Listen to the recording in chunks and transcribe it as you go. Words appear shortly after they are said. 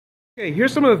Okay,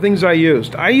 here's some of the things I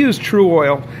used. I used True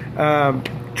Oil.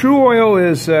 True Oil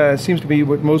is seems to be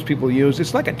what most people use.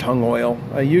 It's like a tung oil.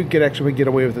 You could actually get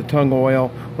away with the tung oil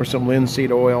or some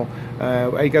linseed oil.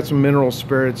 I got some mineral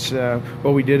spirits.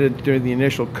 What we did during the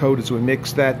initial coat is we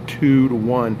mixed that 2 to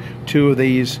 1, 2 of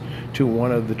these to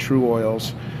 1 of the True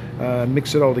Oils.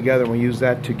 Mix it all together, and we use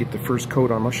that to get the first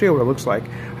coat on. I'll show you what it looks like.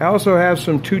 I also have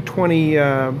some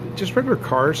 220 just regular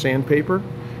car sandpaper.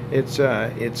 It's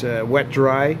wet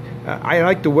dry. I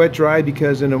like the wet dry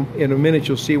because in a minute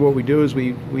you'll see what we do is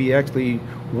we actually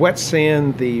wet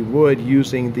sand the wood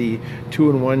using the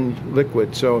 2-in-1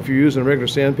 liquid. So if you're using regular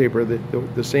sandpaper,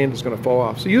 the sand is going to fall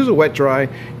off. So use a wet dry.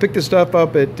 Pick this stuff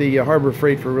up at the Harbor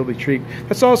Freight for really cheap.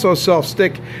 That's also a self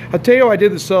stick. I'll tell you how I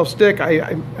did the self stick.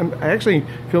 I'm actually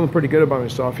feeling pretty good about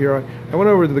myself here. I went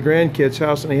over to the grandkids'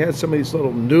 house and they had some of these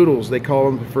little noodles, they call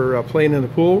them, for playing in the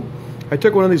pool. I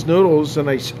took one of these noodles and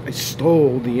I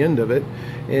stole the end of it,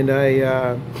 and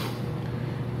I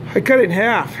cut it in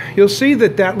half. You'll see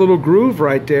that little groove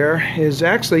right there is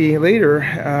actually later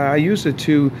I used it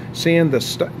to sand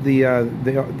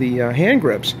the hand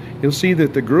grips. You'll see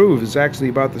that the groove is actually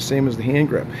about the same as the hand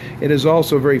grip. It is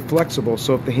also very flexible,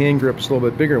 so if the hand grip is a little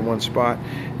bit bigger in one spot,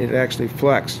 it actually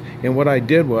flexed. And what I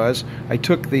did was I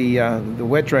took the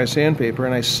wet dry sandpaper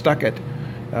and I stuck it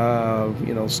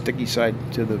sticky side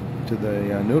to the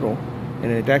noodle,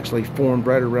 and it actually formed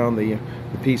right around the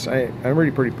piece. I'm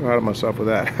really pretty proud of myself with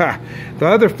that. The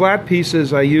other flat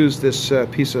pieces, I used this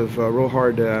piece of real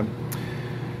hard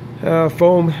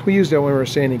foam. We used that when we were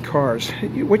sanding cars.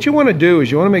 What you want to do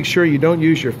is you want to make sure you don't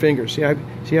use your fingers. See how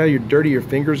dirty your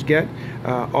fingers get?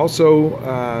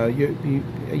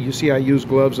 You see I use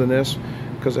gloves on this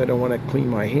because I don't want to clean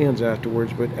my hands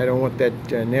afterwards, but I don't want that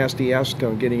nasty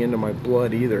acetone getting into my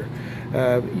blood either.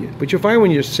 But you'll find when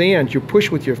you sand, you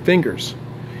push with your fingers.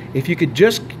 If you could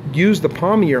just use the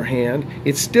palm of your hand,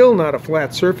 it's still not a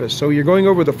flat surface. So you're going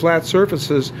over the flat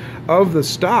surfaces of the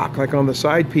stock, like on the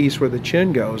side piece where the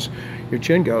chin goes,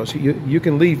 you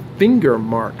can leave finger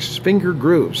marks, finger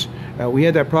grooves. We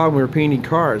had that problem when we were painting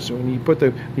cars. When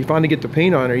you finally get the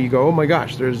paint on there, you go, oh my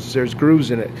gosh, there's grooves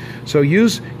in it. So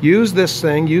use this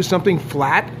thing, use something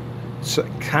flat,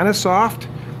 kind of soft,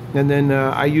 and then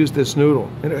I used this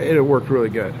noodle. It worked really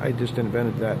good. I just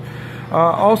invented that.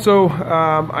 Also,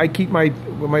 I keep my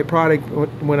product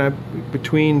when I'm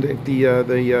between the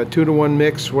 2-to-1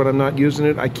 mix. When I'm not using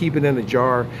it, I keep it in a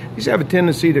jar. These have a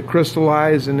tendency to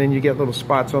crystallize, and then you get little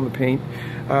spots on the paint.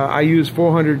 I use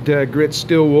 400 grit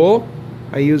steel wool.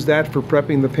 I use that for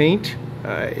prepping the paint.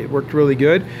 It worked really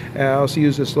good. I also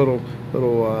use this little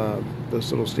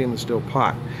stainless steel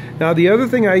pot. Now the other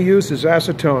thing I use is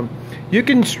acetone. You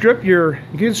can strip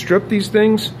these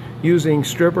things using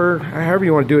stripper, however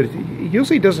you want to do it. It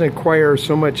usually doesn't require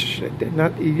so much. You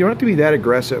don't have to be that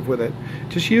aggressive with it.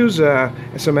 Just use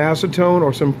some acetone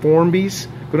or some Formbees.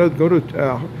 Go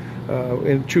to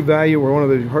in True Value or one of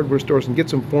the hardware stores and get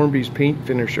some Formbees paint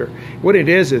finisher. What it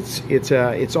is,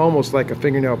 it's almost like a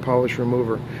fingernail polish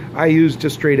remover. I use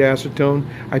just straight acetone.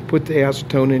 I put the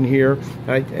acetone in here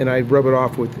and I rub it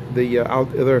off with the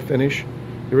other finish.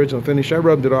 The original finish, I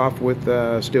rubbed it off with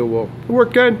steel wool. It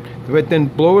worked good, but then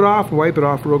blow it off and wipe it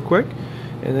off real quick,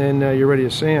 and then you're ready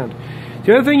to sand.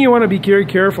 The other thing you want to be very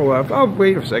careful of, oh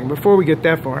wait a second, before we get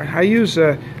that far, I use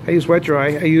wet dry.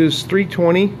 I use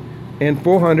 320 and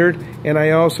 400, and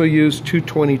I also use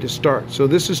 220 to start. So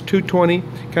this is 220,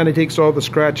 kind of takes all the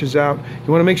scratches out.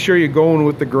 You want to make sure you're going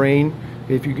with the grain.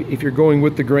 If you're going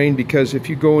with the grain, because if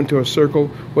you go into a circle,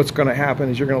 what's going to happen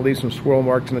is you're going to leave some swirl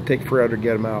marks and it'll take forever to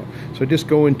get them out. So just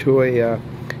go into a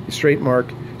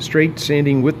straight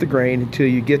sanding with the grain until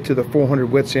you get to the 400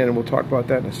 wet sand, and we'll talk about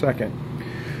that in a second.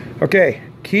 Okay,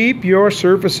 keep your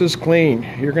surfaces clean.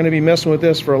 You're going to be messing with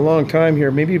this for a long time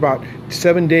here, maybe about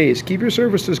 7 days. Keep your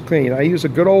surfaces clean. I use a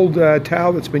good old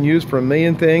towel that's been used for a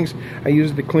million things. I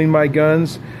use it to clean my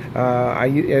guns.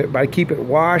 I keep it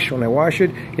washed. When I wash it,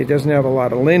 it doesn't have a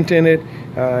lot of lint in it.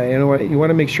 You want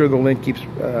to make sure the lint keeps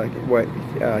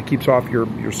keeps off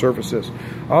your surfaces.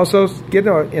 Also, get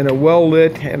in a well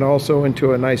lit and also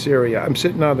into a nice area. I'm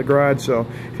sitting out in the garage, so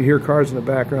if you hear cars in the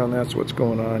background, that's what's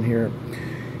going on here.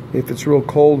 If it's real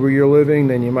cold where you're living,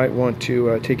 then you might want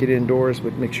to take it indoors,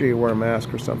 but make sure you wear a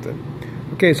mask or something.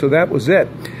 Okay, so that was it.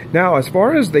 Now, as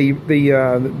far as the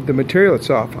material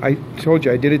itself, I told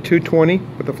you I did it 220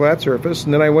 with the flat surface,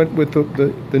 and then I went with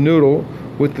the noodle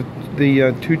with the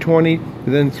 220,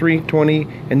 then 320,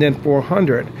 and then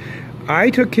 400. I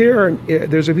took care,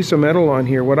 there's a piece of metal on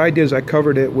here. What I did is I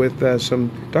covered it with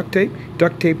some duct tape.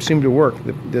 Duct tape seemed to work.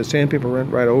 The sandpaper went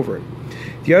right over it.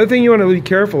 The other thing you want to be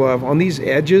careful of, on these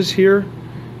edges here,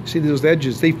 See those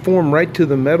edges? They form right to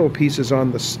the metal pieces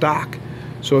on the stock.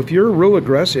 So if you're real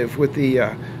aggressive with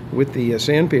the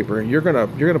sandpaper, you're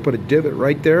gonna put a divot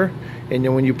right there, and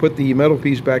then when you put the metal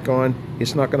piece back on,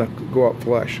 it's not gonna go up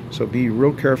flush. So be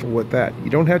real careful with that. You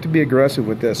don't have to be aggressive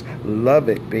with this. Love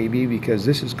it, baby, because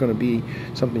this is gonna be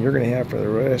something you're gonna have for the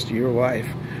rest of your life.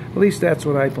 At least that's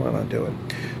what I plan on doing.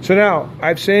 So now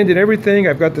I've sanded everything.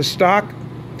 I've got the stock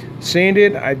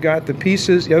sanded. I've got the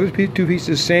pieces, the other two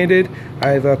pieces sanded.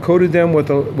 I've coated them with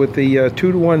the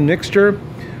 2-to-1 mixture.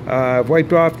 I've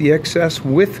wiped off the excess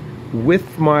with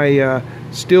my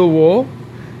steel wool,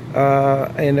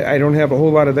 and I don't have a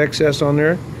whole lot of excess on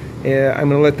there. I'm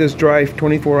going to let this dry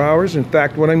 24 hours. In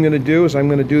fact, what I'm going to do is I'm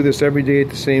going to do this every day at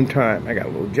the same time. I got a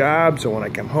little job, so when I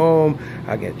come home,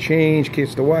 I get changed in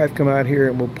case the wife come out here,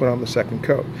 and we'll put on the second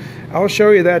coat. I'll show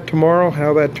you that tomorrow,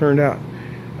 how that turned out.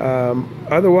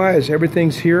 Otherwise,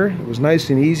 everything's here. It was nice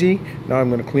and easy. Now I'm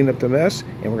going to clean up the mess,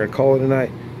 and we're going to call it a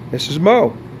night. This is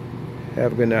Mo.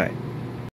 Have a good night.